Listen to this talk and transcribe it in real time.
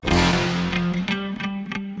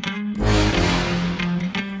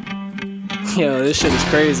Yo, this shit is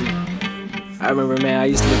crazy. I remember, man, I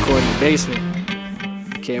used to record in the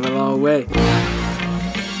basement. Came a long way.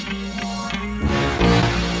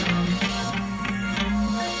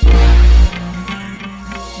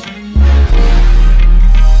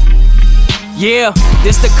 Yeah,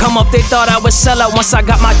 this to come up, they thought I would sell out once I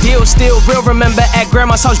got my deal. Still real, remember at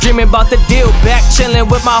grandma's house dreaming about the deal. Back chilling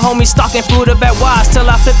with my homies, stocking food up at Wise. Till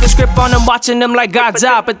I flipped the script on them, watching them like God's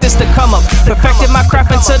eye. But this to come up, perfected my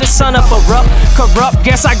craft until the sun up. Corrupt,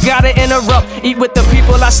 guess I gotta interrupt. Eat with the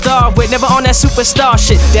people I starve with, never on that superstar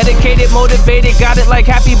shit. Dedicated, motivated, got it like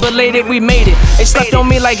happy belated, we made it. They slept on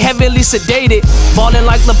me like heavily sedated. Ballin'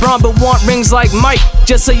 like LeBron, but want rings like Mike.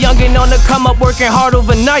 Just a youngin' on the come up, working hard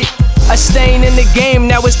overnight. A stain in the game,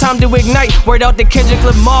 now it's time to ignite. Word out to Kendrick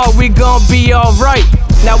Lamar, we gon' be alright.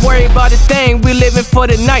 Not worry about a thing, we living for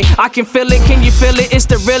the night. I can feel it, can you feel it? It's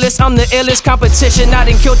the realest, I'm the illest. Competition, I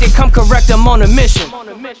done killed it, come correct, I'm on a mission.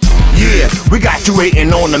 Yeah, we got you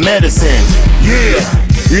waiting on the medicine. Yeah,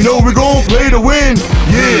 you know we gon' play to win.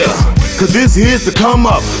 Yeah, cause this here's to come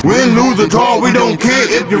up. Win, lose, or draw, we don't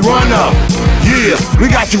care if you run up. Yeah, we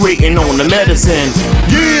got you waiting on the medicine.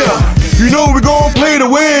 Yeah, you know we gon' play to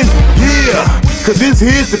win. Yeah, cause this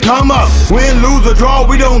here's to come up. Win, lose, or draw,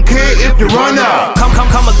 we don't care if you run up.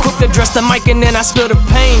 Come equipped to address the mic and then I spill the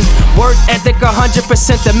pain. Work ethic 100%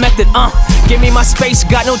 the method, give me my space,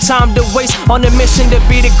 got no time to waste. On a mission to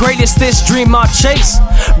be the greatest, this dream I chase.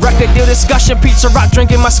 Record deal discussion, pizza rock,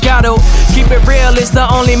 drinking Moscato. Keep it real is the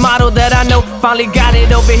only motto that I know. Finally got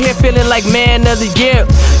it over here, feeling like man of the year.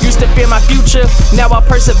 Used to fear my future, now I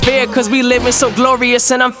persevere. Cause we living so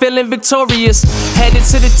glorious and I'm feeling victorious. Headed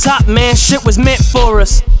to the top, man, shit was meant for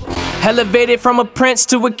us. Elevated from a prince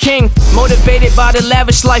to a king. Motivated by the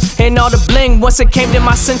lavish life and all the bling. Once it came to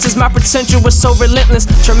my senses, my potential was so relentless.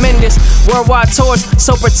 Tremendous, worldwide tours,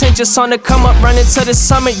 so pretentious. On the come up, running to the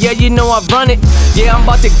summit. Yeah, you know I run it. Yeah, I'm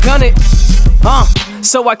about to gun it.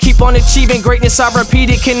 So I keep on achieving greatness, I repeat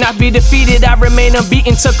it, cannot be defeated. I remain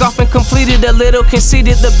unbeaten, took off and completed. A little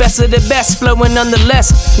conceited, the best of the best, flowing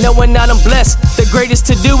nonetheless, knowing that I'm blessed. The greatest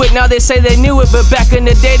to do it, now they say they knew it, but back in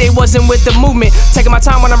the day they wasn't with the movement. Taking my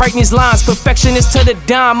time when I'm writing these lines, perfection is to the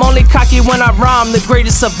dime. Only cocky when I rhyme, the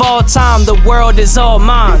greatest of all time. The world is all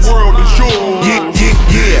mine. The world is yours.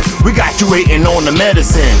 Yeah, we got you waiting on the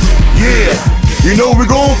medicine. Yeah, you know we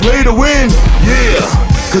gon' play to win. Yeah,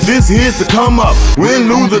 cause this here's to come up. Win,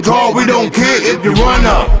 lose, or draw, we don't care if you run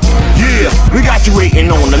up. Yeah, we got you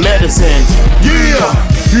waiting on the medicine. Yeah,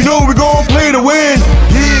 you know we gon' play to win.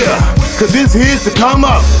 Yeah, cause this here's to come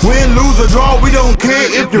up. Win, lose, or draw, we don't care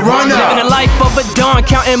if you run up. Living a life of a dawn,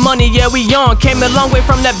 counting money, yeah we on. Came a long way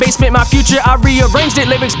from that basement, my future I rearranged it.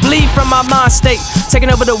 Lyrics bleed from my mind state. Taking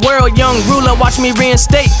over the world, young ruler, watch me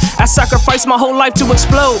reinstate. I sacrificed my whole life to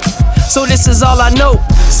explode. So this is all I know.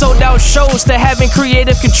 Sold out shows to having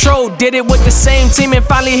creative control. Did it with the same team and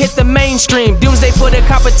finally hit the mainstream. Doomsday for the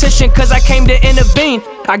competition cause I came to intervene.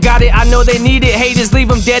 I got it, I know they need it. Haters leave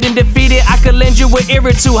them dead and defeated. I could lend you an ear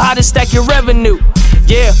or two how to stack your revenue.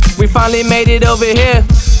 Yeah, we finally made it over here.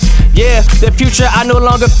 Yeah, the future I no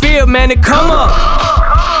longer fear, man, it come up.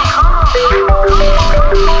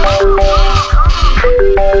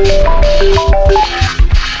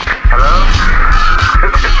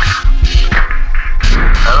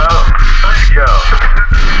 Yo,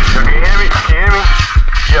 can you hear me? Can you hear me?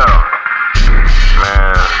 Yo,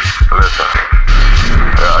 man, listen,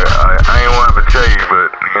 I ain't want to tell you,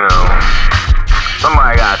 but, you know,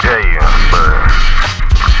 somebody gotta tell you, but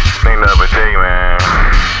ain't nothing but tell you, man.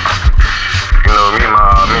 You know,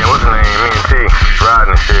 what's her name? Me and T,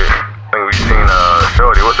 riding and shit. I think we seen,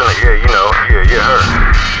 Shorty, what's her name? Yeah, you know, yeah, her.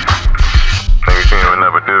 I think we seen her with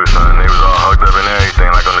another dude, son. They was all hugged up and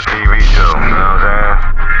everything, like on the TV show, you know what I'm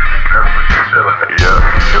saying? Yeah,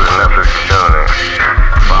 it was Netflix chilling.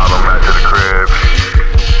 Followed them back to the crib.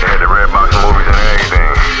 They had the Redbox movies and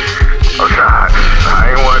everything.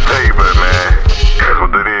 I ain't want to tell you, but man, that's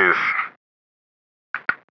what it is.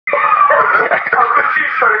 She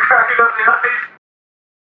started cracking up in the face.